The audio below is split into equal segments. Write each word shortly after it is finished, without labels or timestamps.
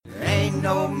ain't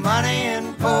no money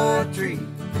in poetry.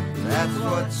 That's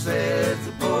what sets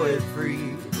the poet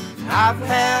free. I've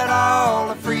had all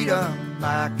the freedom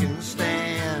I can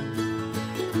stand.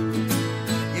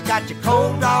 You got your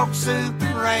cold dog soup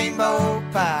and rainbow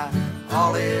pie.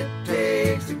 All it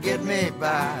takes to get me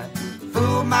by.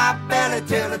 Fool my belly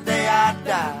till the day I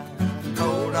die.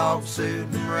 Cold dog soup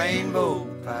and rainbow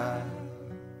pie.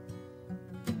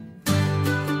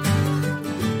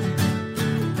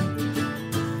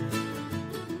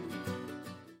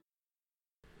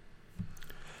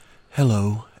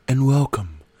 Hello and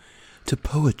welcome to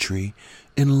Poetry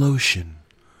in Lotion,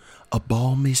 a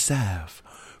balmy salve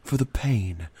for the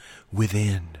pain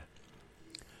within.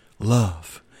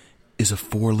 Love is a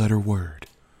 4-letter word,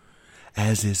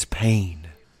 as is pain,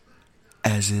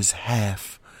 as is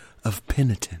half of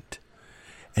penitent,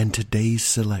 and today's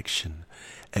selection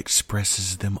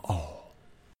expresses them all.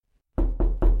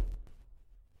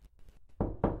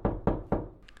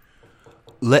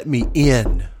 Let me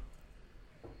in.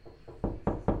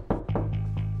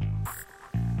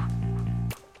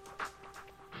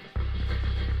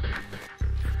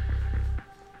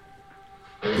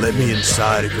 Let me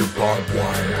inside of your barbed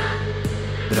wire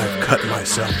that I've cut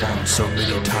myself on so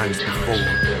many times before.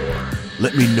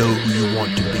 Let me know who you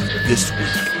want to be this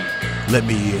week. Let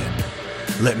me in.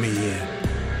 Let me in.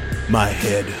 My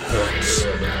head hurts.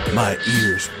 My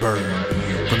ears burn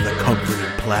from the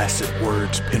comforting, placid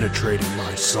words penetrating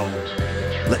my soul.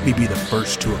 Let me be the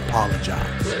first to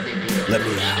apologize. Let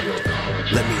me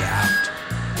out. Let me out.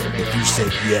 If you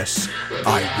said yes,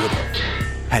 I would have.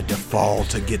 Had to fall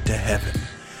to get to heaven.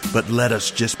 But let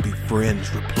us just be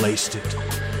friends replaced it.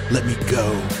 Let me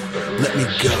go. Let me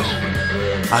go.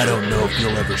 I don't know if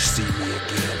you'll ever see me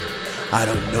again. I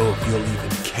don't know if you'll even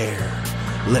care.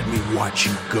 Let me watch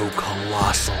you go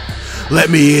colossal. Let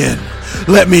me in.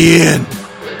 Let me in.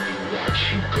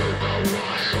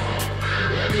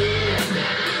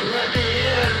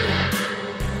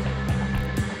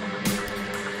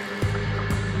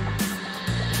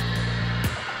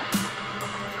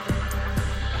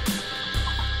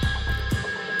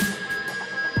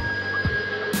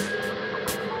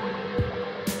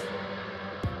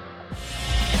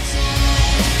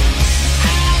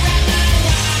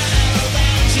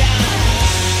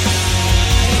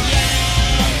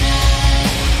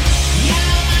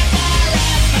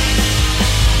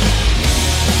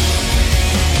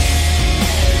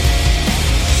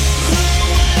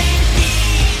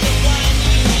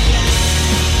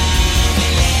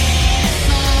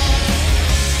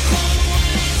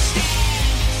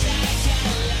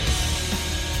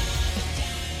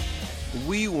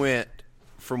 We went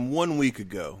from 1 week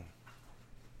ago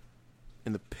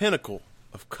in the pinnacle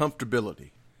of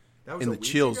comfortability in the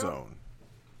chill zone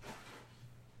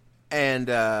and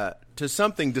to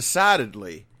something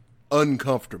decidedly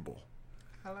uncomfortable.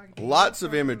 Lots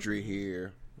of imagery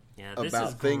here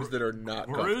about things that are not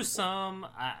gruesome.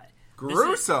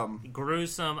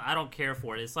 Gruesome. I don't care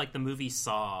for it. It's like the movie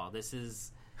Saw. This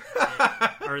is...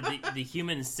 or the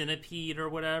human centipede or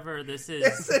whatever. This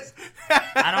is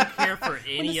I don't care for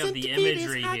any of the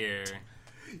imagery here.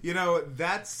 You know,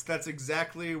 that's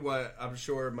exactly what I'm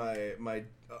sure my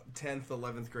 10th,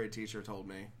 11th grade teacher told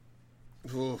me.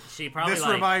 She probably this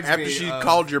like reminds after me she of,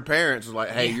 called your parents, was like,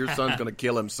 "Hey, your son's gonna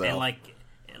kill himself." And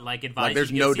like advice.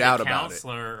 There's you no see doubt a about it.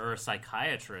 counselor or a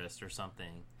psychiatrist or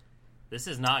something. This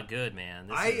is not good, man.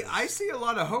 I see a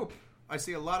lot of hope. I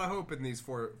see a lot of hope in these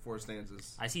four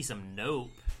stanzas. I see some nope.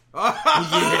 I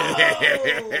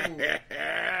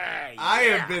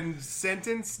have been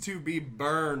sentenced to be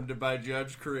burned by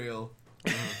Judge Creel.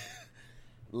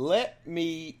 Let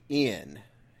me in,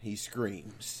 he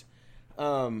screams.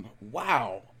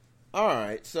 Wow. All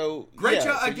right, so Great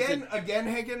job so again,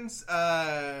 Higgins.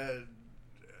 I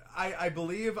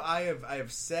believe I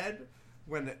have said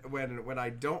when I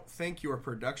don't think your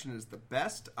production is the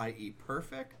best, i.e.,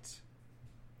 perfect.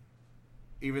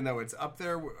 Even though it's up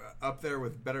there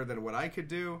with better than what I could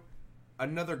do,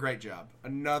 another great job.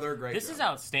 This is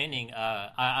outstanding.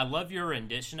 I love your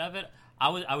rendition of it. I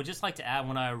would just like to add,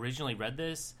 when I originally read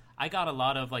this, I got a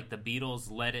lot of like the Beatles'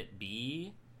 "Let It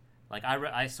Be." Like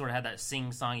I sort of had that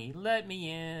sing-songy, "Let me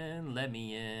in, let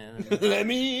me in, let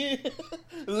me in,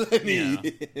 let me in."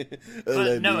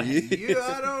 But no,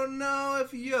 I don't know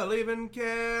if you'll even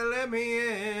care. Let me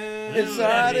in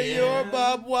inside of your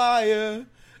barbed wire.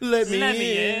 Let me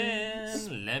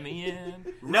in. Let me in.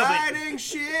 Writing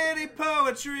shitty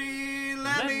poetry.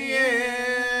 Let me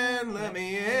in. Let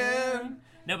me in.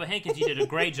 No, but Hankins, you did a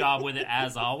great job with it,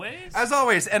 as always. As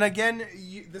always. And again,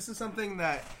 this is something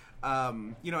that,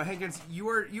 Hankins, you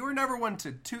were never one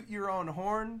to toot your own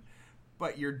horn,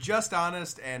 but you're just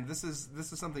honest, and this is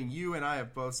something you and I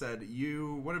have both said.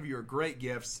 One of your great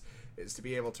gifts is to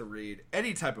be able to read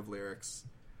any type of lyrics,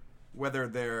 whether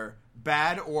they're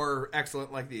bad or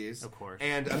excellent like these, of course,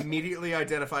 and immediately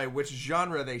identify which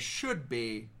genre they should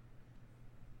be,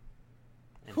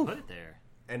 and put it there.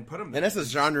 And put them And there. that's a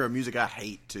genre of music I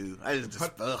hate too. I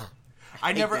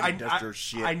I never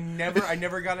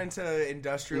got into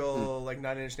industrial like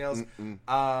Nine Inch Nails.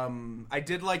 I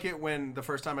did like it when the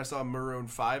first time I saw Maroon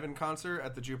 5 in concert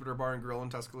at the Jupiter Bar and Grill in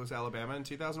Tuscaloosa, Alabama in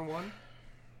 2001.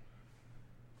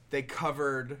 They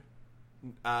covered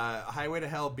Highway to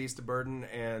Hell, Beast of Burden,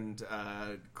 and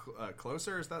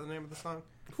Closer. Is that the name of the song?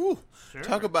 Whew. Sure.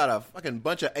 Talk about a fucking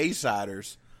bunch of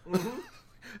A-siders.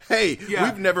 Hey, Yeah.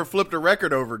 we've never flipped a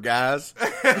record over, guys.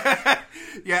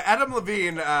 Yeah, Adam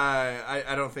Levine.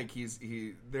 I don't think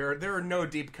there are no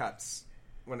deep cuts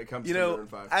when it comes You to know, Maroon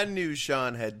 5. I knew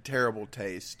Sean had terrible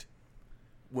taste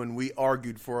when we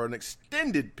argued for an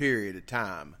extended period of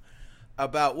time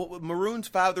about what Maroon's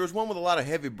 5. There was one with a lot of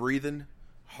heavy breathing,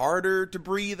 harder to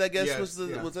breathe. I guess Yes, was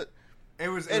yeah. was it? It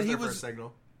was and he their was- first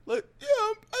signal. Like, yeah,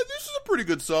 this is a pretty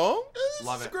good song. This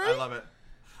Love is it. great. I love it.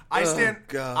 I stand.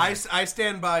 God. I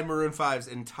stand by Maroon 5's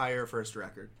entire first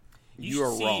record. You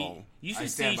are should wrong. You I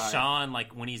should stand see by it. Sean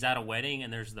like when he's at a wedding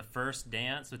and there's the first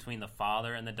dance between the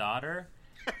father and the daughter,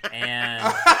 and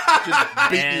Just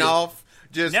beating And- off,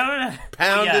 just no.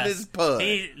 pounding Yes. his pud.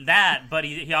 But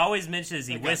he always mentions,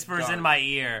 he got whispers dark. in my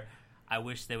ear, I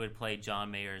wish they would play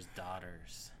John Mayer's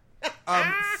Daughters.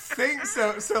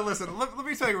 So listen. Let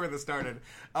me tell you where this started.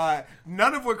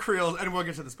 None of what Creel, and we'll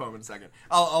get to this poem in a second.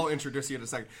 I'll introduce you in a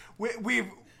second. We've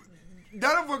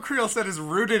none of what Creel said is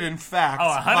rooted in fact. Oh,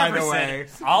 100%. By the way,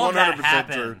 All of that 100%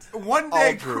 happened. true. one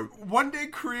true. day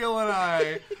Creel and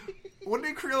I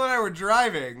were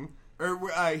driving, or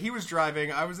he was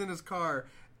driving. I was in his car,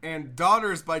 and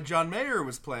 "Daughters" by John Mayer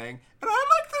was playing, and I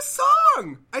like the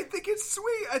song. I think it's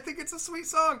sweet. I think it's a sweet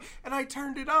song, and I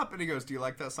turned it up, and he goes, "Do you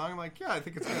like that song?" I'm like, "Yeah, I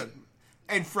think it's good."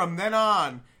 And from then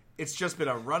on, it's just been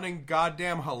a running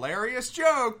goddamn hilarious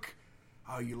joke.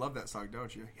 Oh, you love that song,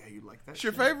 don't you? Yeah, you like that. It's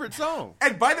your shit. favorite song.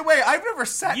 And by the way, I've never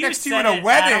sat You next to you said at a it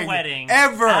wedding. At a wedding.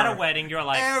 Ever. At a wedding, you're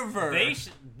like, Ever.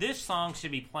 This song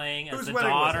should be playing as Whose the wedding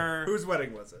daughter. was it? Whose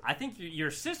wedding was it? I think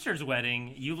your sister's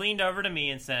wedding. You leaned over to me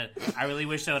and said, "I really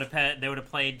wish they would have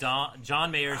played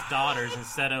John Mayer's Daughters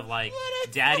instead of like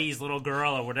Daddy's Little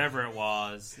Girl or whatever it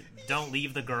was. Don't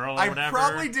leave the girl or I whatever."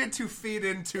 probably did to feed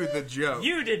into the joke.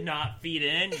 You did not feed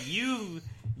in.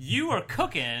 You were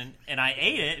cooking, and I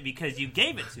ate it because you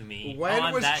gave it to me. When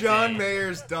on was that John day.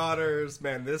 Mayer's Daughters?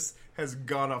 Man, this has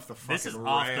gone off the fucking This is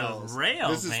rails. off the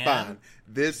rails, This is man. fine.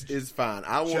 This is fine.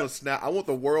 I want to snap. I want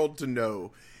the world to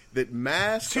know that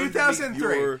Mask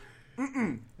 2003.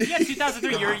 underneath Yeah,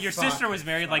 2003. Your Fuck. sister was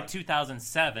married like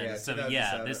 2007. Yeah, so 2007.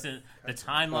 yeah, this is the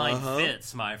timeline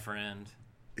fits, my friend.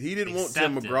 He didn't want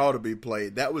Tim Accepted. McGraw to be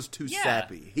played. That was too Yeah.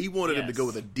 sappy. He wanted him to Yes. go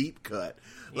with a deep cut,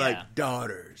 like Yeah.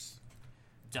 Daughters.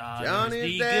 Daughters, Johnny's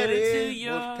be good daddy to you.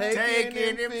 was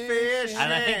Taking him fishing.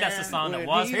 And I think that's the song that when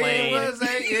was he played. was 8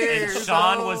 And years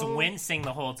Sean old. was wincing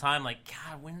the whole time, like,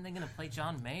 God, when are they going to play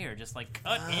John Mayer? Just like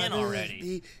cut in already.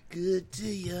 Be good to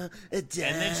you. And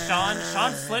then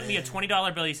Sean slipped me a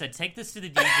 $20 bill. He said, "Take this to the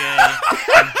DJ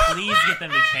and please get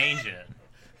them to change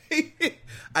it."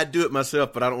 I do it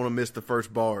myself, but I don't want to miss the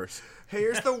first bars.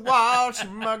 Here's the watch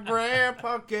my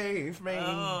grandpa gave me.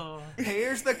 Oh.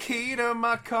 Here's the key to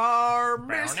my car,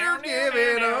 Mister Give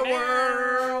It a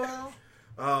Whirl.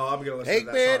 Oh, I'm gonna listen Take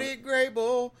to that Betty song.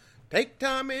 Grable, take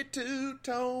Tommy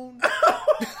Two-Tone.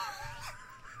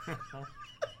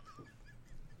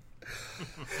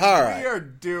 All We right. are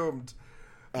doomed.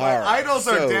 My All right, idols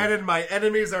are so- dead and my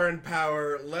enemies are in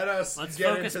power. Let's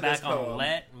Get into back this on poem.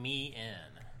 "Let Me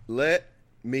In." Let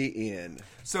me in.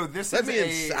 So this Let is me a.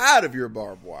 inside of your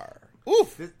barbed wire.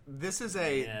 Oof. This is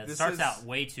a. Yeah, it this starts is, out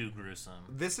way too gruesome.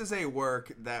 This is a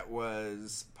work that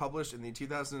was published in the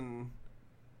 2000.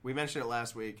 We mentioned it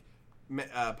last week.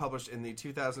 Published in the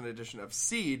 2000 edition of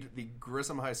Seed, the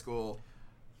Grissom High School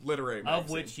literary magazine. Of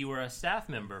which you were a staff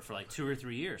member for like 2 or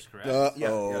 3 years, correct?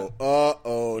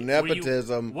 Uh-oh, Were you-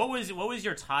 nepotism. what was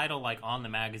your title like on the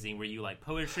magazine? Were you like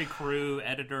poetry crew,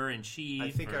 editor in chief?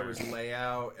 I think I was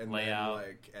layout and Layout. then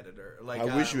like editor. Like I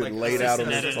wish you had laid out on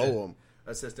this assistant poem.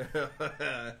 Assistant.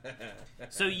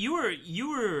 So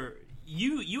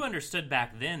you understood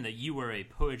back then that you were a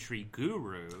poetry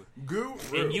guru, Guru.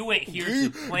 and you went here to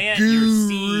plant your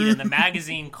seed in the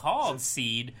magazine called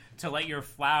Seed to let your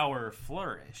flower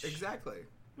flourish. Exactly.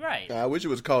 Right. I wish it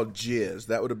was called Jizz.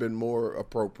 That would have been more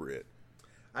appropriate.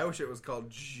 I wish it was called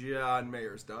John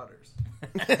Mayer's Daughters.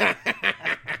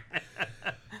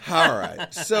 All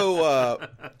right. So,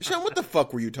 Sean, what the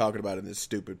fuck were you talking about in this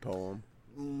stupid poem?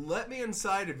 Let me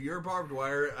inside of your barbed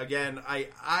wire again.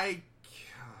 I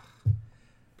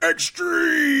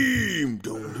Extreme.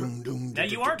 Now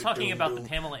you aren't talking about the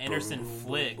Pamela Anderson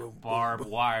flick Barbed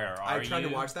Wire, are you? I tried to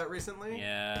watch that recently.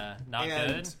 Yeah, not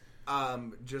and,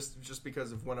 good. Just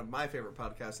because of one of my favorite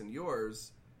podcasts and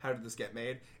yours, How Did This Get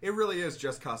Made? It really is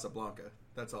just Casablanca.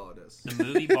 That's all it is. The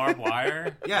movie Barbed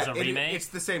Wire? Yeah, is a remake? It's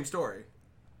the same story.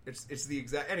 It's the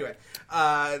exact. Anyway,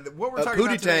 what we're talking Pootie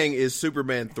about today, Tang is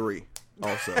Superman 3.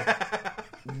 Also,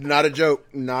 not a joke.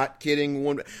 Not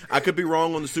kidding. I could be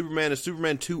wrong on the Superman. It's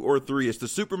Superman 2 or 3. It's the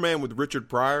Superman with Richard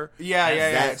Pryor. Yeah.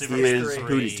 That It's Superman is 3.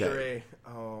 Pootie Tang.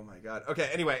 Oh my god. Okay.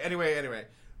 Anyway.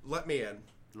 Let me in.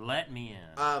 Let me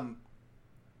in.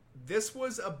 This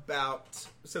was about.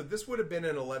 So this would have been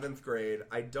in 11th grade.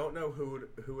 I don't know who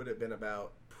would have been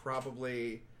about.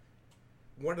 Probably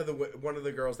one of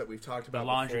the girls that we've talked about. The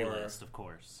laundry before. list, of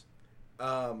course.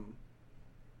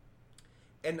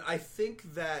 And I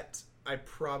think that I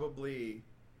probably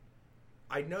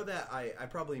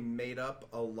made up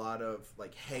a lot of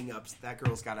like hang-ups. That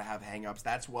girl's got to have hang-ups.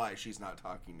 That's why she's not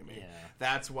talking to me. Yeah.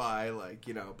 That's why, like,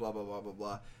 you know, blah, blah, blah, blah,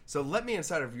 blah. So let me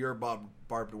inside of your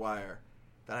barbed wire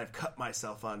that I've cut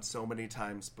myself on so many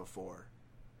times before.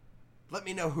 Let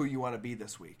me know who you want to be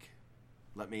this week.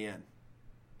 Let me in.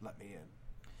 Let me in.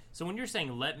 So when you're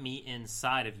saying "let me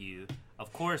inside of you,"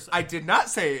 of course, I did not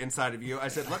say inside of you. I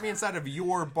said let me inside of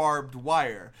your barbed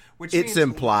wire, which It's means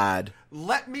implied.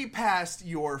 let me past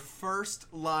your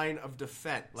first line of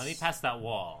defense. let me pass that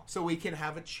wall. so we can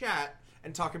have a chat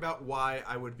and talk about why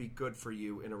I would be good for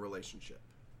you in a relationship.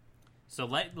 So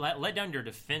let down your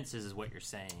defenses is what you're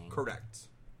saying. Correct.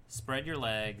 Spread your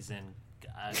legs and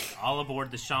all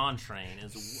aboard the Sean train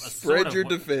is a Spread sort of your what-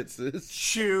 defenses.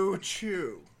 Choo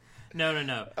choo. No.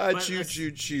 I But choo let's-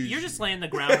 choo choo. You're just laying the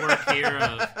groundwork here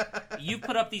of you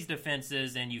put up these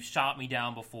defenses and you've shot me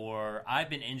down before. I've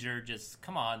been injured. Just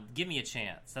come on, give me a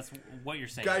chance. That's what you're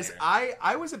saying, Guys, here.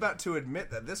 I was about to admit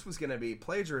that this was going to be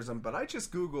plagiarism, but I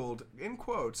just Googled, in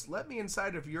quotes, let me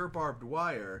inside of your barbed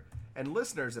wire. And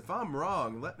listeners, if I'm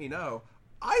wrong, let me know.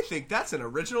 I think that's an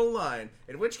original line,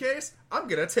 in which case, I'm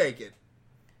going to take it.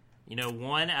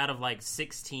 1 out of like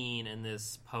 16 in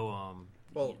this poem.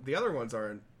 Well, the other ones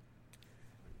aren't.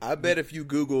 I bet if you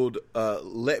Googled,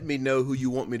 let me know who you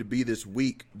want me to be this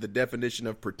week, the definition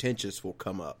of pretentious will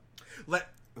come up. Burn,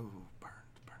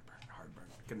 hard burn.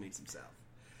 Gonna need some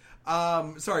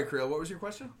salve. Sorry, Creel, what was your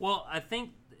question? Well, I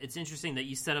think it's interesting that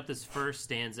you set up this first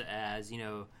stanza as,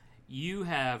 you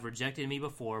have rejected me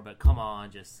before, but come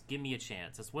on, just give me a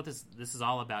chance. That's what this is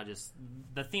all about. Just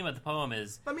the theme of the poem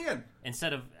is, Let me in.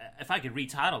 instead of, if I could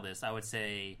retitle this, I would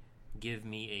say, give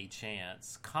me a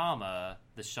chance, comma,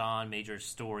 the Sean Major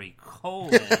story,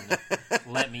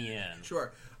 let me in.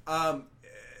 Sure.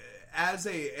 As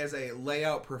a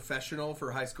layout professional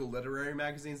for high school literary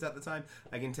magazines at the time,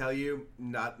 I can tell you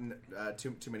not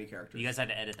too many characters. You guys had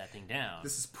to edit that thing down.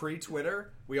 This is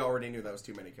pre-Twitter. We already knew that was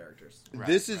too many characters.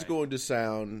 This is going to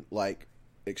sound like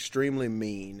extremely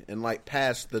mean and like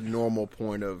past the normal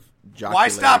point of jocularity. Why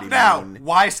stop now? mean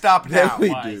Why stop now? that we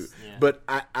Why? do. Yeah. But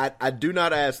I do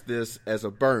not ask this as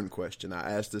a burn question. I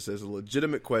ask this as a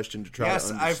legitimate question to try Yes,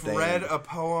 to I've understand read a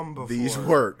poem before. these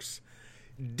works.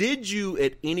 Did you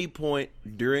at any point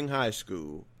during high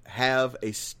school have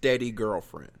a steady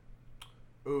girlfriend?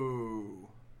 Ooh.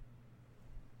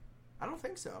 I don't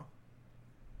think so.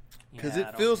 Because Yeah, I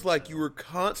it don't feels think like so. you were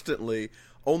constantly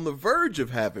on the verge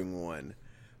of having one,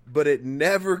 but it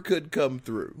never could come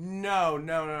through. No.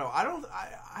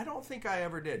 I don't think I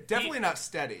ever did. Definitely not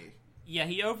steady. Yeah,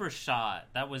 he overshot.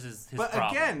 That was his But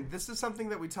problem. again, this is something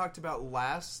that we talked about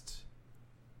last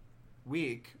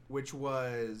week, which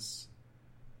was,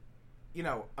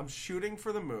 I'm shooting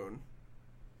for the moon.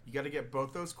 You got to get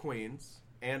both those queens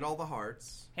and all the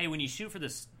hearts. Hey, when you shoot for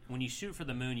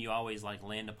the moon, you always like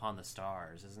land upon the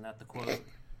stars. Isn't that the quote?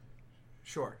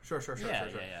 Sure. Yeah.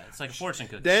 It's like a fortune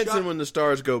cookie. Dancing Shut- when the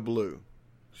stars go blue.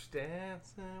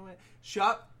 Dancing away.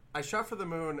 I shot for the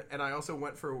moon, and I also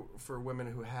went for women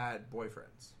who had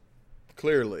boyfriends.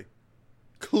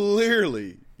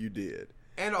 Clearly you did.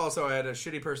 And also, I had a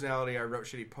shitty personality. I wrote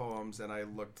shitty poems, and I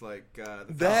looked like the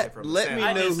family That from the let me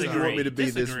I know who you disagree. want me to be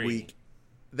this Disagree. week.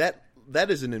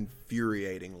 That is an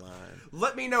infuriating line.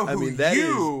 Let me know who mean, that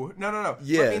you. No. Let me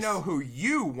Yes. know who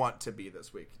you want to be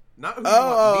this week. Not who you Oh,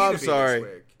 want me I'm to be sorry.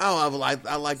 this week. Oh,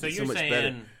 I like So it so you're much saying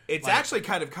better. It's like, actually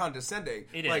kind of condescending.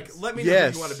 It like, is. let me know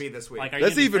Yes. who you want to be this week. like, are you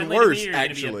That's gonna be even friendly to worse, me, or are you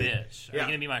actually. gonna be a bitch? Are Yeah. you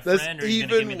gonna be my That's friend, or are you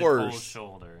gonna give me even the cold worse.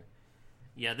 shoulder?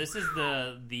 Yeah, this is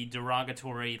the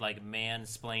derogatory, like,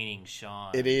 mansplaining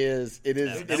Sean. It is. It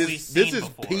is. That It we've is. seen This is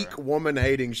before. peak woman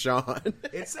hating Sean.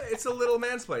 It's a little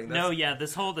mansplaining. No, yeah,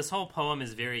 this whole poem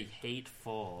is very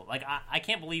hateful. Like, I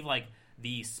can't believe, like,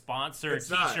 the sponsor It's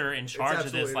not. teacher in It's charge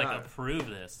of this, absolutely like, not. approved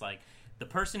this. Like, the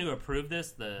person who approved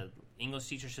this, the English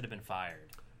teacher, should have been fired.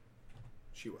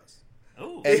 She was.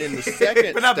 Oh, And in the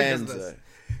second But not because of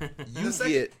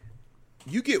stanza,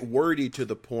 you get wordy to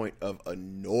the point of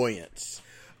annoyance.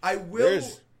 I will.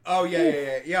 There's- Oh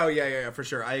yeah, for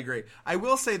sure. I agree. I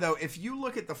will say though, if you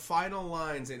look at the final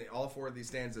lines in all four of these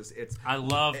stanzas, I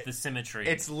love the symmetry.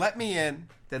 it's let me in,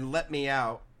 then let me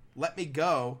out, let me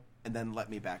go, and then let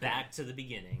me back in. back to the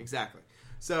beginning. Exactly.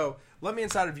 So let me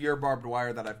inside of your barbed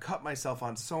wire that I've cut myself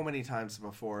on so many times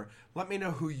before. Let me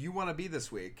know who you want to be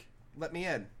this week. Let me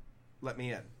in. Let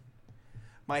me in.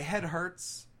 My head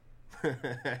hurts.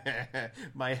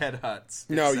 My head hurts.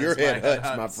 It No, says your head hurts,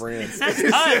 my hurts. friend. That's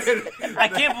nuts. I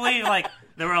can't believe, like,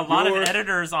 there were a lot Your of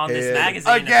editors on this head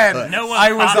magazine. Again, No one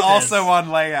I was caught also this. on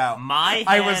layout. My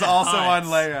I was head also hurts.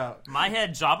 on layout. My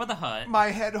head, Jabba the Hutt. My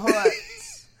head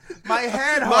hurts. My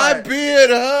head hurts. My beard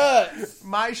hurts.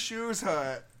 My shoes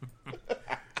hurt.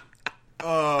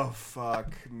 Oh,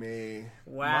 fuck me.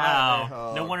 Wow.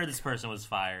 My- No wonder this person was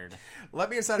fired. Let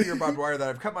me inside of your barbed wire that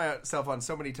I've cut myself on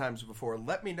so many times before.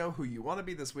 Let me know who you want to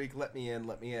be this week. Let me in.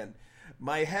 Let me in.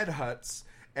 My head hurts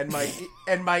and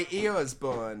my ears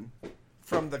burn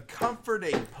from the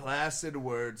comforting, placid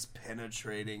words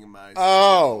penetrating my soul.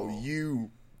 Oh, you.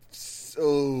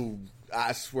 Oh,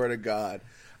 I swear to God.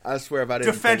 I swear if I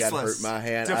didn't think I'd hurt my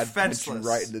hand, I'd punch you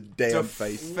right in the damn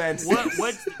face.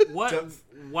 What?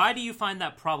 Why do you find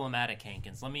that problematic,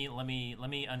 Hankins? Let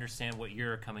me understand what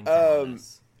you're coming from on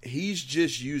this. He's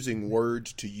just using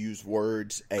words to use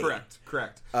words. Correct.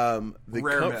 The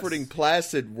Rare comforting, miss.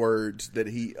 placid words that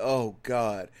he. Oh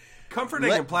God.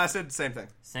 Comforting and placid, same thing.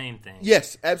 Same thing.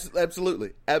 Yes,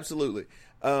 absolutely.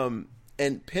 And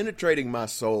penetrating my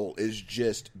soul is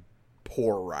just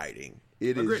poor writing.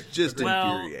 It is Agreed. just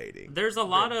Well, infuriating. there's a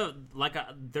lot of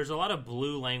there's a lot of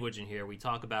blue language in here. We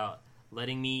talk about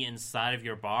letting me inside of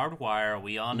your barbed wire.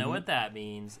 We all know what that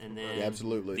means. And then Yeah,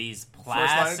 absolutely. these line of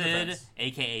placid, defense.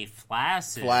 aka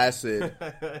flaccid, Flaccid.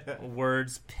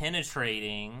 words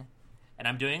penetrating. And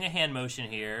I'm doing a hand motion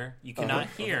here. You cannot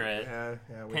hear it. Yeah, we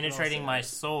can all Penetrating see my it.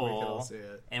 soul. We can all see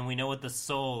it. And we know what the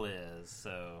soul is.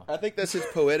 So I think that's his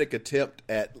poetic attempt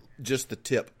at just the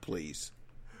tip, please.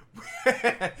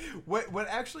 What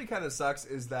actually kind of sucks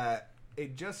is that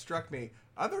it just struck me.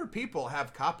 Other people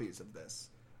have copies of this.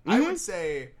 I would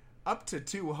say up to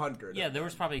 200. yeah, there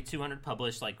was probably 200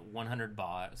 published, like 100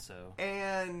 bought. So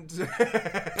And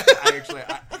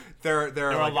there there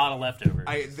were like, a lot of leftovers.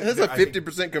 That's a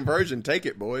 50% conversion. Take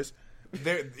it, boys.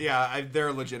 There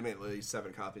are legitimately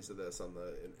 7 copies of this on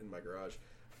in my garage.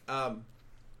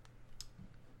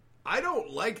 I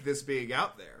don't like this being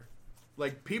out there.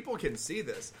 Like, people can see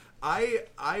this.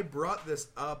 I brought this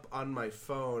up on my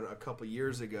phone a couple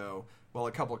years ago while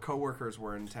a couple of coworkers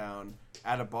were in town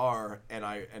at a bar, and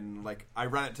I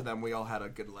ran it to them. We all had a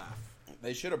good laugh.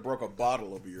 They should have broke a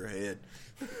bottle over your head.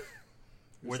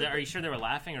 Are you sure they were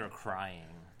laughing or crying?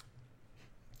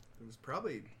 It was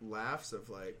probably laughs of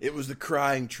like, It was the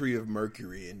crying tree of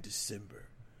Mercury in December.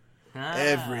 Ah.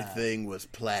 Everything was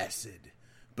placid,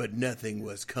 but nothing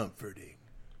was comforting.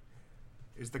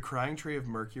 is the crying tree of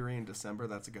Mercury in December?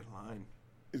 That's a good line.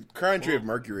 Crying Tree of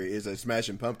Mercury is a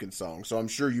Smashing Pumpkins song, so I'm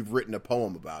sure you've written a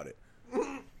poem about it.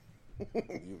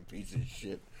 You piece of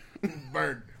shit.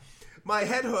 Burn. My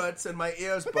head hurts and my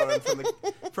ears burn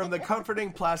from the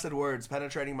comforting, placid words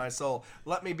penetrating my soul.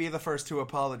 Let me be the first to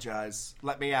apologize.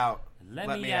 Let me out.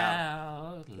 Let me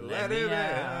out. Let Let me him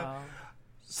out. out.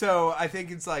 So I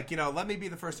think it's like, let me be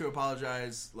the first to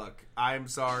apologize. Look, I'm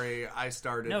sorry. I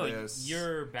started No, this.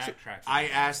 you're backtracking. I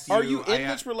asked you. Are you in I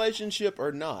this relationship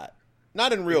or not?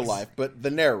 Not in real life, but the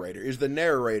narrator. Is the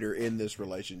narrator in this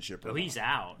relationship or Oh, not? he's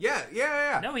out.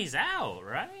 Yeah. No, he's out,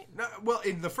 right? No, well,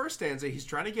 in the first stanza, he's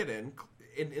trying to get in.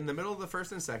 In the middle of the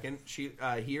first and second, he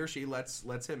or she lets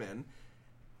him in,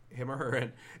 him or her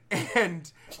in,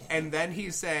 and then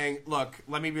he's saying, "Look,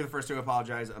 let me be the first to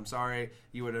apologize. I'm sorry.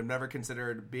 You would have never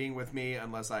considered being with me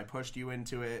unless I pushed you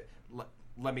into it.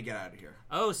 Let me get out of here."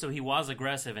 Oh, so he was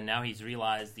aggressive, and now he's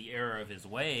realized the error of his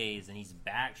ways, and he's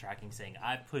backtracking, saying,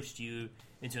 I pushed you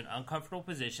into an uncomfortable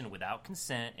position without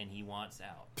consent, and he wants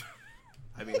out.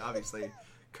 I mean, obviously,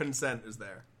 consent is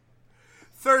there.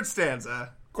 Third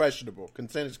stanza. Questionable.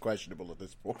 Consent is questionable at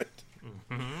this point.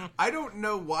 I don't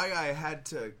know why I had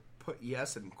to put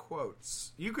yes in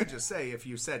quotes. You could just say if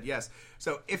you said yes.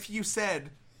 So if you said,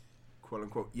 quote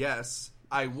unquote, yes,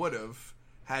 I would have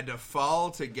had to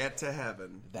fall to get to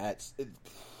heaven. That's it.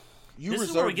 You This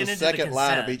is where we reserve get the into the second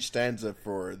line of consent. each stanza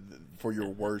for your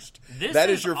worst. This That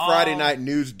is is your all- Friday night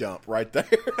news dump right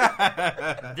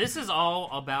there. This is all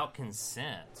about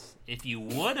consent. If you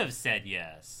would have said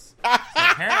yes, so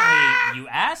apparently you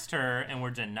asked her and were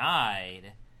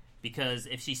denied, because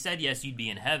if she said yes, you'd be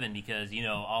in heaven, because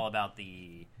all about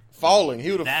the Falling. He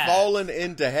would have that. fallen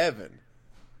into heaven.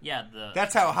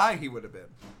 That's how high he would have been.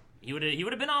 he would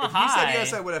have been on a If high. he said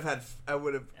yes, I would have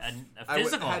a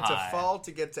physical had high. to fall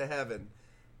to get to heaven.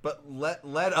 But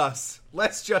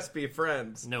let's just be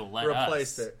friends. No, let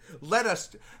replace us. it. Let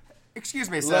us. Excuse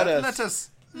me, sir. Let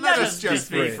Let us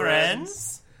just be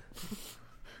friends.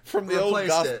 From the old Replaced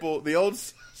gospel, the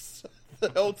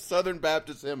old Southern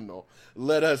Baptist hymnal.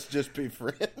 Let us just be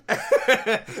friends.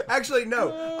 Actually, no.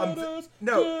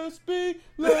 No.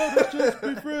 Let us just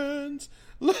be friends.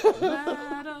 Let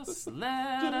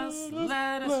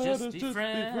us just be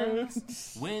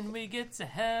friends. When we get to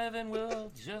heaven,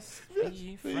 we'll just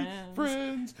be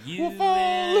friends. You We'll fall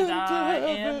and into I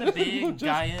heaven. and the big We'll just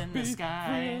guy in the be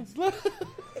sky. friends.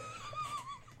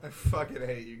 I fucking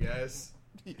hate you guys.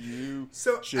 You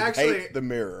So, should actually- hate the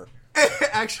mirror.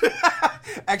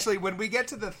 Actually, when we get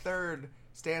to the third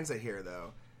stanza here,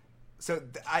 though, so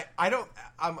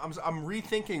I'm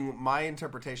rethinking my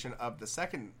interpretation of the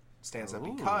second stanza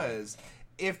because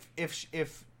if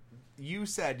you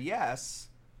said yes,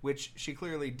 which she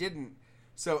clearly didn't,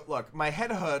 so look, my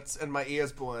head hurts and my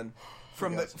ears blown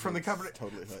from the comforting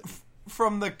Totally hurting.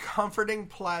 from the comforting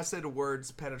placid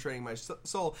words penetrating my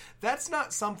soul. That's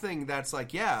not something that's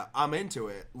like, yeah, I'm into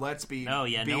it. Let's be Oh,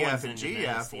 yeah, no BF one's and into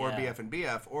GF this, or yeah. BF and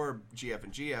BF or GF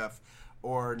and GF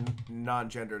or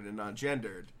non-gendered and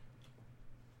non-gendered,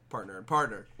 partner and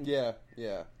partner. Yeah.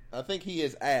 I think he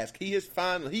is asked. He is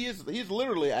finally. He's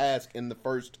literally asked in the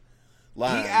first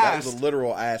line. He That was asked. a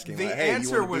literal asking. The like, hey,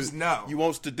 answer you wanna was no. You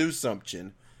wants to do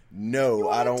something? No,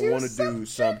 I don't want to do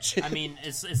something. I mean,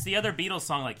 it's the other Beatles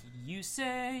song, like, you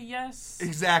say yes,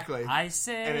 Exactly. I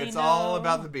say and it's no. all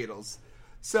about the Beatles.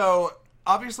 So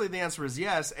obviously the answer is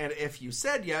yes, and if you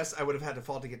said yes, I would have had to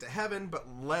fall to get to heaven, but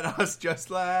let us just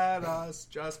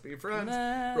be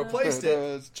friends. Replaced Let it.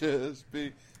 us just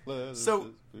be. Let us So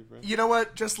just be friends. you know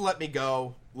what? Just let me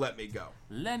go. Let me go.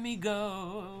 Let me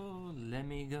go, let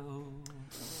me go.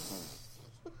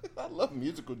 I love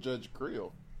musical Judge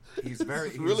Creel. He's very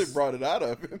This really brought it out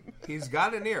of him. He's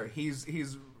got an ear. He's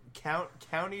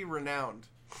county renowned.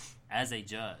 As a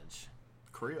judge.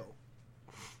 Creel.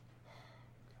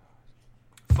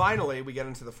 Finally, we get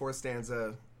into the fourth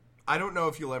stanza. I don't know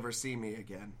if you'll ever see me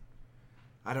again.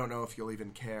 I don't know if you'll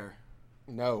even care.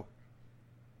 No.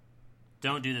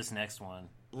 Don't do this next one.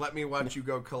 Let me watch you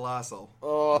go colossal.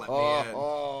 Oh,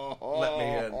 Let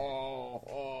me in.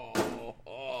 Let me in.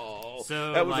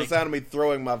 So That was like, the sound of me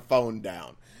throwing my phone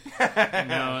down.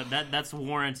 no, that's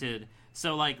warranted.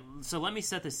 So let me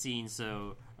set the scene.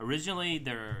 So originally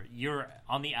you're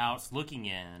on the outs looking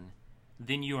in,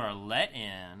 then you are let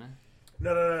in.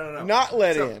 No. Not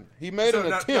let So- in. He made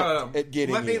an attempt at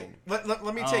getting let me, in. Let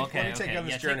me take you on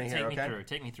this journey here, okay?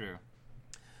 Take me through.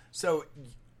 So,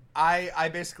 I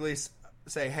basically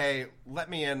say, hey, let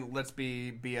me in. Let's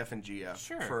be BF and GF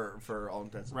Sure. for all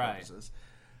intents and Right. purposes.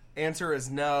 Answer is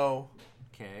no.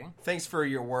 Okay. Thanks for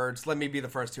your words. Let me be the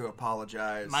first to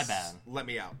apologize. My bad. Let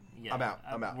me out. Yeah,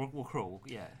 I'm out. We're cool.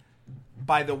 Yeah.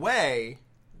 By the way,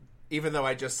 even though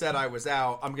I just said I was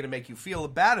out, I'm going to make you feel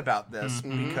bad about this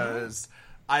because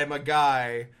I'm a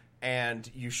guy and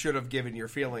you should have given your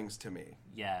feelings to me.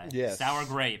 Yeah. Yes. Sour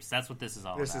grapes. That's what this is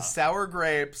all This about. is sour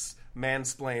grapes,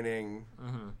 mansplaining,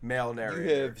 male You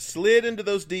narrator. have slid into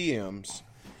those DMs.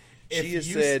 If She has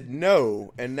you said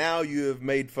no, and now you have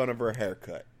made fun of her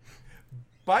haircut.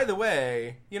 By the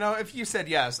way, if you said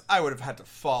yes, I would have had to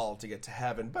fall to get to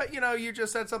heaven. But, you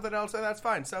just said something else, and that's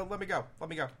fine. So let me go.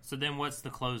 So then, what's the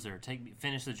closer?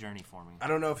 Finish the journey for me. I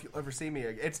don't know if you'll ever see me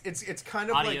again. It's kind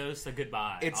of like... Adios, a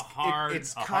goodbye. It's a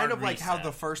kind of hard like how reset.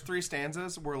 the first three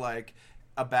stanzas were like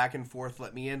a back and forth,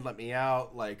 let me in, let me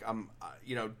out. Like,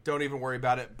 don't even worry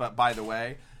about it. But by the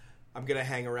way, I'm going to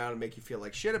hang around and make you feel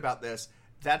like shit about this.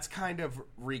 That's kind of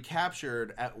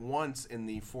recaptured at once in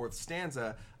the fourth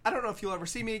stanza. I don't know if you'll ever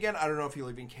see me again. I don't know if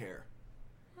you'll even care.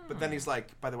 But then he's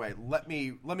like, by the way, let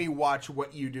me watch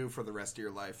what you do for the rest of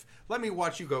your life. Let me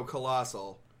watch you go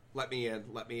colossal. Let me in.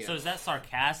 Let me in. So is that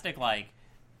sarcastic? Like,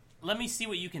 let me see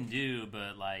what you can do,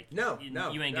 but like, No, you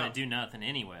ain't no. gonna do nothing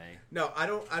anyway. No, I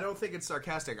don't think it's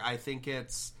sarcastic. I think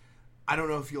it's I don't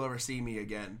know if you'll ever see me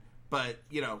again, but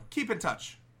keep in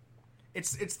touch.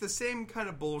 It's the same kind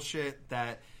of bullshit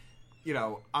that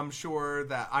I'm sure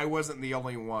that I wasn't the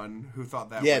only one who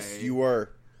thought that way. Yes, you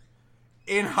were.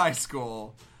 in high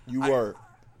school. You were.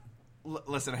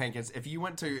 Listen, Hankins, if you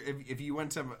went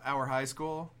to our high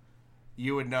school,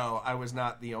 you would know I was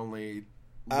not the only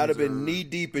I'd have been loser. knee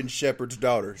deep in Shepherd's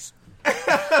Daughters.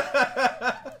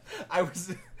 I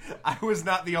was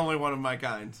not the only one of my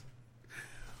kind.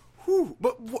 Whew,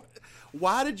 but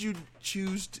why did you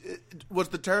choose? Was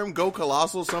the term "go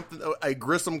colossal" something a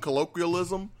Grissom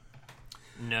colloquialism?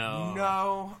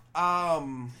 No.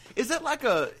 Is that like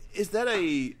a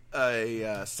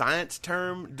science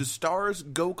term? Do stars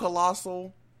go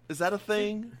colossal? Is that a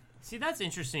thing? See, that's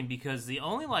interesting because the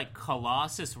only like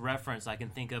Colossus reference I can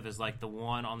think of is like the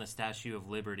one on the Statue of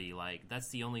Liberty. Like that's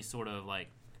the only sort of like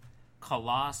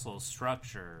colossal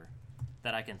structure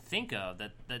that I can think of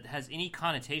that has any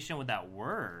connotation with that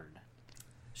word.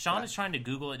 Sean is trying to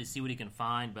Google it to see what he can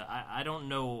find, but I don't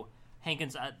know.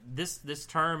 Hankins, this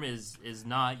term is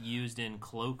not used in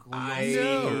colloquial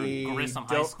speak or Grissom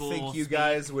High School. I don't think you speak.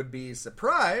 guys would be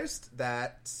surprised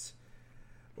that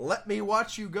 "Let Me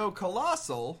Watch You Go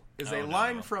Colossal" is a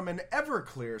line from an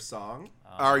Everclear song.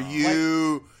 Are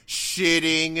you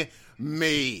shitting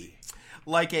me?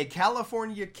 Like a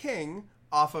California King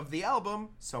off of the album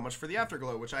 "So Much for the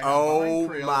Afterglow," which I have Oh behind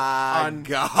Creel my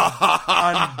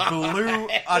god!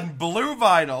 on blue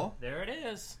vinyl. There it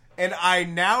is. And I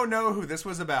now know who this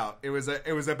was about. It was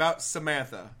about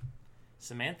Samantha.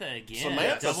 Samantha again.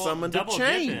 Samantha summoned a double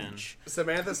change.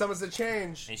 Samantha summons a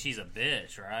change. And she's a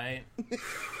bitch, right?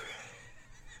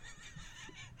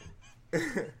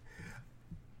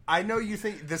 I know you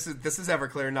think this is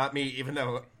Everclear, not me. Even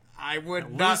though I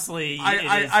would Loosely, not, it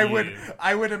is I you.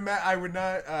 I would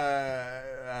not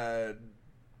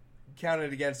count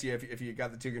it against you if you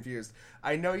got the two confused.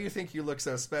 I know you think you look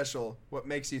so special. What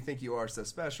makes you think you are so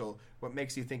special? What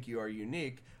makes you think you are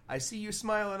unique? I see you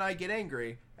smile and I get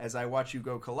angry as I watch you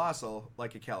go colossal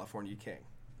like a California king.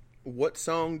 What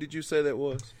song did you say that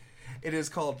was? It is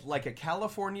called "Like a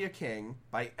California King"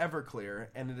 by Everclear,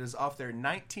 and it is off their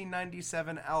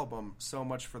 1997 album "So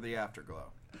Much for the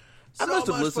Afterglow." I must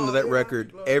have listened to that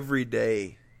record every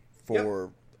day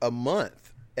for a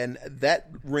month, and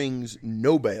that rings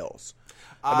no bells.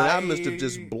 I must have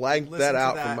just blanked that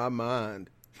out from my mind.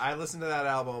 I listened to that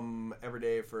album every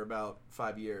day for about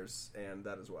 5 years, and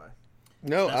that is why.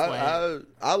 No,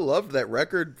 I loved that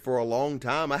record for a long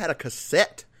time. I had a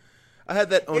cassette. I had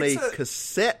that on a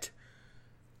cassette.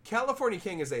 California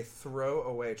King is a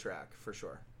throwaway track, for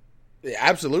sure. Yeah,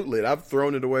 absolutely. I've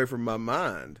thrown it away from my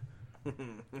mind.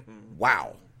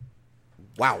 Wow.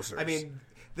 Wowzers. I mean,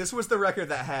 this was the record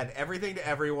that had "Everything to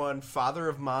Everyone," "Father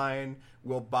of Mine,"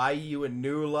 "Will Buy You a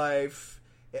New Life."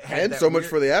 It had and that So Much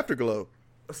for the Afterglow.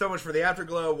 So Much for the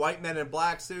Afterglow, "White Men in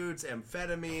Black Suits,"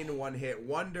 "Amphetamine," "One Hit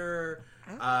Wonder."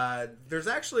 There's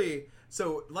actually...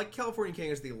 So, "Like California King"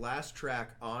 is the last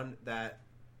track on that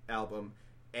album,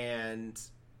 and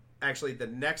actually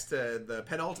the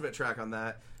penultimate track on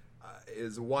that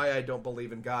is "Why I Don't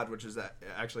Believe in God," which is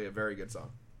actually a very good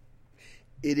song.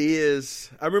 It is.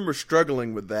 I remember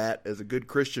struggling with that as a good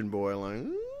Christian boy. Like, I don't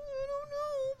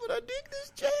know, but I dig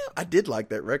this jam. I did like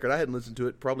that record. I hadn't listened to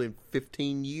it probably in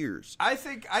 15 years. I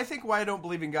think "Why I Don't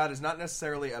Believe in God" is not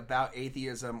necessarily about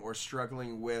atheism or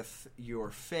struggling with your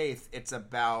faith. It's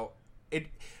about it.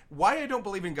 "Why I Don't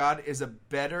Believe in God" is a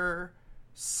better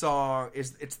song.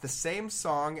 It's the same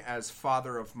song as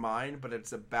 "Father of Mine," but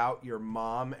it's about your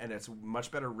mom, and it's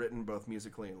much better written both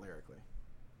musically and lyrically.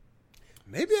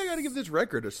 Maybe I got to give this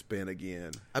record a spin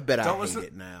again. I bet I hate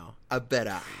it now. I bet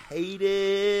I hate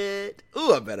it.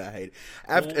 Ooh, I bet I hate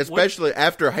it. Especially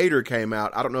after Hater came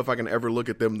out, I don't know if I can ever look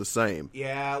at them the same.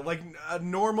 Yeah, like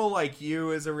 "Normal Like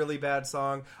You" is a really bad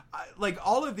song. Like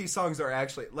all of these songs are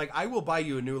actually like "I Will Buy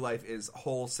You a New Life" is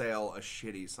wholesale a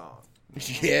shitty song.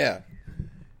 Yeah.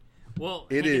 Well,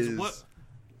 it Hankins, is.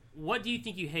 What do you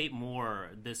think you hate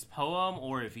more, this poem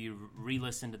or if you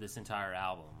re-listen to this entire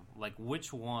album? Like,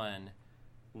 which one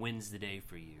wins the day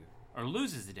for you or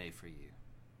loses the day for you?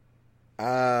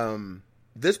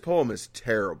 This poem is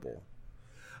terrible.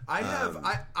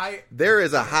 There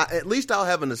is a high, at least I'll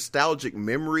have a nostalgic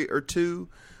memory or two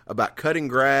about cutting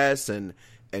grass and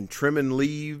trimming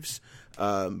leaves,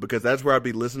 because that's where I'd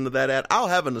be listening to that at. I'll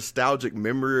have a nostalgic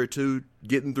memory or two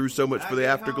getting through So Much for the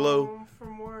Afterglow.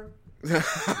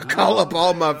 Call up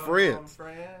all my friends.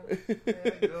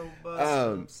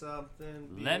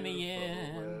 Let me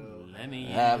in. Let me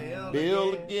in. Have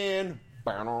Bill again.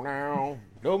 No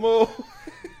more.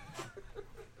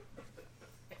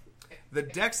 The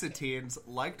Dexatines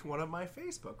liked one of my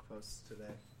Facebook posts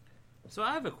today. So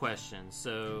I have a question.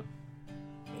 So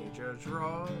Major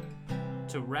Draw.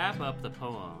 to wrap up the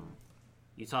poem,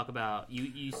 You talk about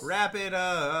you Wrap it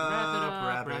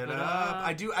up. Wrap it up.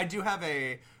 I do have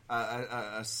a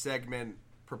segment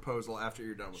proposal after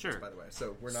you're done with Sure. this, by the way.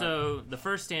 So we're not. So the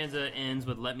first stanza ends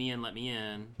with "Let me in, let me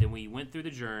in." Then we went through the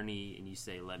journey, and you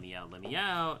say "Let me out, let me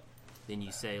out." Then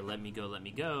you say "Let me go, let me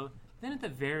go." Then at the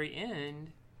very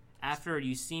end, after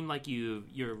you seem like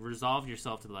you're resolved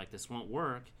yourself to like this won't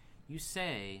work, you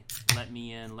say "Let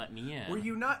me in, let me in." Were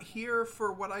you not here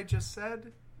for what I just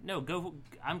said? No, go.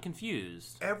 I'm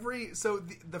confused.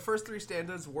 The first three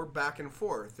stanzas were back and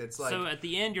forth. It's like So at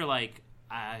the end, you're like,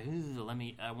 I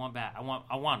want back. I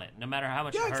want it. No matter how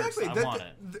much yeah, it hurts, exactly. I want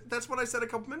it. That's what I said a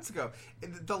couple minutes ago.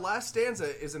 The last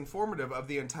stanza is informative of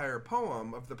the entire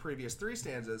poem of the previous three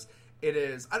stanzas. It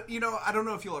is, I don't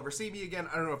know if you'll ever see me again.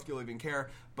 I don't know if you'll even care.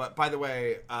 But by the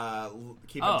way,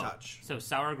 keep in touch. So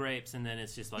sour grapes, and then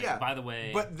it's just like, Yeah, by the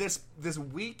way. But this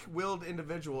weak-willed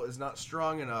individual is not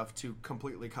strong enough to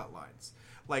completely cut lines.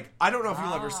 Like, I don't know if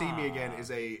you'll ever see me again is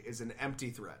an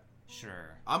empty threat.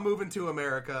 Sure. I'm moving to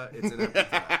America. It's an empty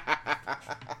threat.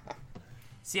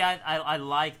 See, I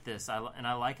like this, and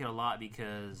I like it a lot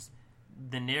because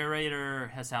the narrator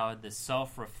has had this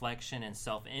self-reflection and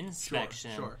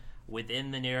self-inspection Sure.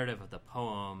 within the narrative of the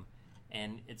poem,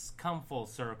 and it's come full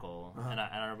circle, and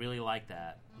I really like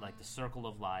that. Like the circle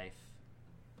of life,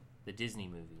 the Disney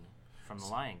movie from The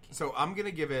Lion King. So I'm going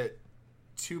to give it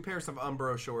 2 pairs of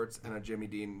Umbro shorts and a Jimmy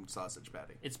Dean sausage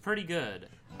patty. It's pretty good.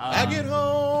 I get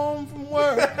home from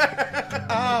work,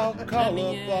 I'll call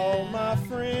me up all in. my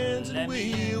friends and Let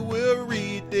me we will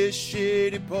read this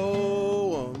shitty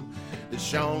poem that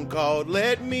Sean called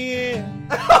Let Me In.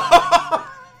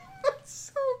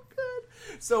 So good.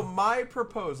 So my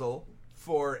proposal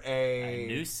for a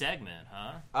new segment,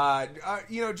 huh?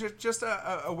 just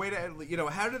a way to,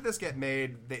 how did this get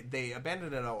made? They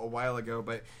abandoned it a while ago,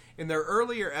 but in their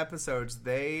earlier episodes,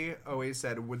 they always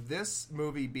said, would this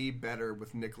movie be better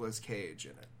with Nicolas Cage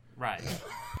in it? Right.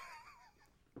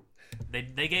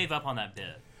 They gave up on that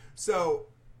bit. So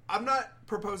I'm not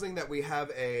proposing that we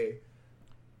have a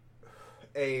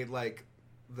like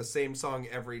the same song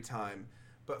every time,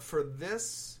 but for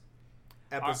this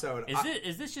episode,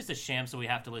 Is this just a sham so we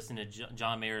have to listen to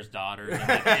John Mayer's Daughter? And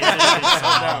like, is it a good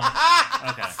song?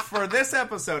 Okay. for this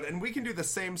episode, and we can do the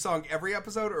same song every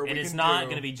episode, or And we it's can not do-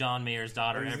 going to be John Mayer's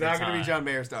Daughter It's every not time. going to be John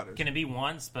Mayer's Daughter. Can it be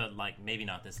once, but like maybe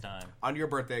not this time? On your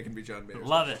birthday, it can be John Mayer's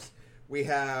Love Daughters. it. We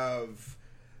have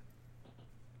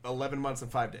 11 months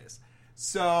and 5 days.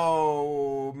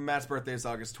 So Matt's birthday is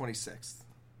August 26th.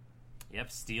 Yep,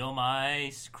 steal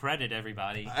my credit,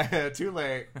 everybody. Too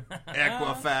late.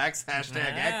 Equifax.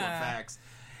 Hashtag Equifax.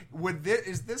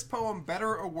 Is this poem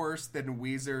better or worse than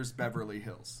Weezer's Beverly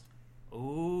Hills?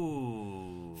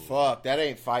 Ooh. Fuck, that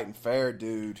ain't fighting fair,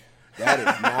 dude. That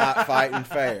is not fighting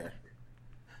fair.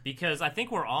 Because I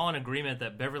think we're all in agreement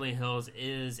that Beverly Hills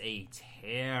is a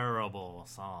terrible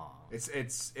song. It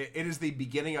is the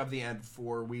beginning of the end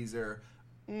for Weezer.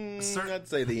 I'd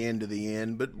say the end of the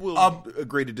end, but we'll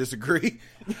agree to disagree.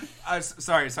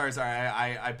 Sorry.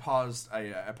 I paused.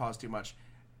 I paused too much.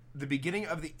 The beginning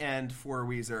of the end for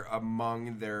Weezer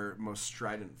among their most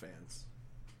strident fans.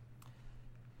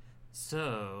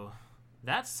 So,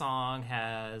 that song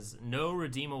has no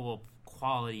redeemable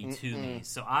quality to me.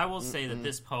 So I will say that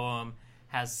this poem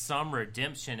has some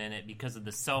redemption in it because of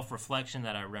the self-reflection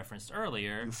that I referenced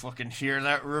earlier. You fucking hear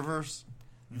that, Rivers?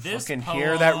 This Fucking poem,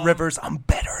 hear that, Rivers? I'm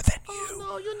better than you.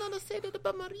 No, you're not gonna say that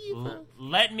about my river.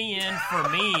 Let Me In, for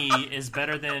me, is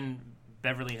better than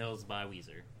Beverly Hills by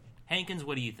Weezer. Hankins,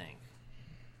 what do you think?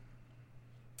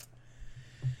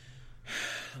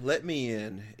 Let Me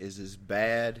In is as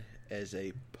bad as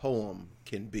a poem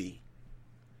can be.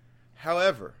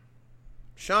 However,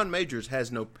 Shawn Majors has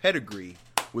no pedigree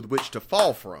with which to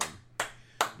fall from.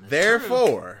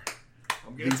 Therefore,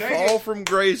 I'm the gonna take fall it. from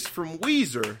grace from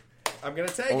Weezer I'm gonna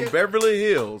take on it. Beverly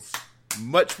Hills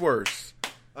much worse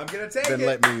I'm gonna take than it.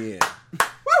 Let Me In.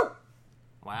 Woo!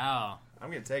 Wow. I'm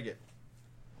gonna take it.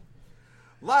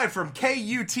 Live from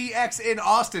KUTX in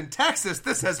Austin, Texas.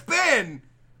 This has been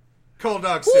Cold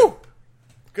Dog Soup.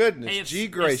 Goodness, Hey, gee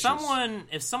gracious.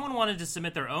 if someone wanted to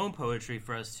submit their own poetry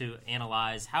for us to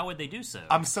analyze, how would they do so?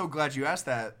 I'm so glad you asked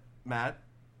that, Matt.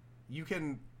 You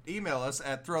can email us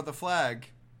at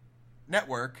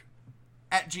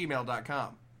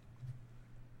throwtheflagnetwork@gmail.com.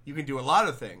 You can do a lot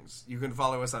of things. You can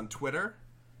follow us on Twitter,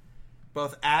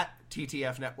 both at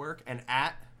TTF Network and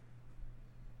at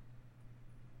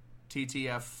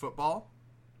TTF Football.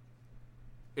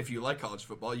 If you like college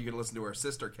football, you can listen to our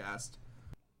sister cast.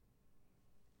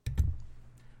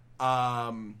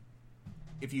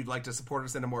 If you'd like to support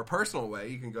us in a more personal way,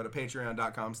 you can go to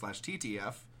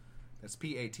patreon.com/TTF. That's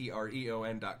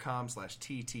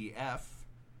patreon.com/TTF.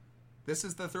 This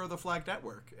is the Throw the Flag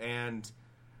Network, and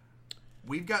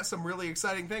we've got some really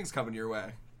exciting things coming your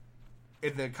way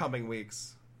in the coming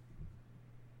weeks.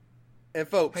 And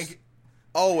folks,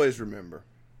 always remember,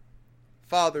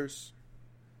 fathers,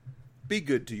 be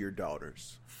good to your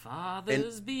daughters.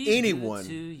 Fathers, And be anyone good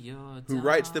to your who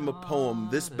writes them a poem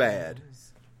this bad,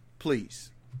 daughters. please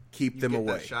keep You them get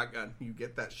away. that shotgun. You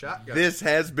get that shotgun. This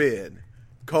has been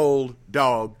Cold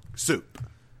Dog Soup.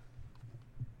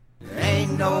 There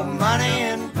ain't no money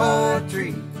in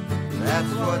poetry.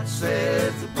 That's what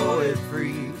sets the poet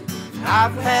free.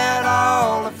 I've had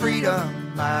all the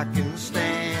freedom I can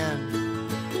stand.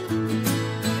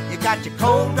 You got your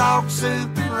cold dog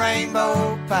soup and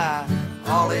rainbow pie.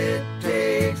 All it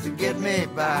takes to get me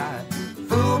by.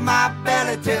 Fool my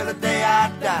belly till the day I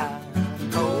die.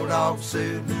 Cold dog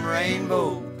soup and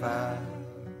rainbow pie.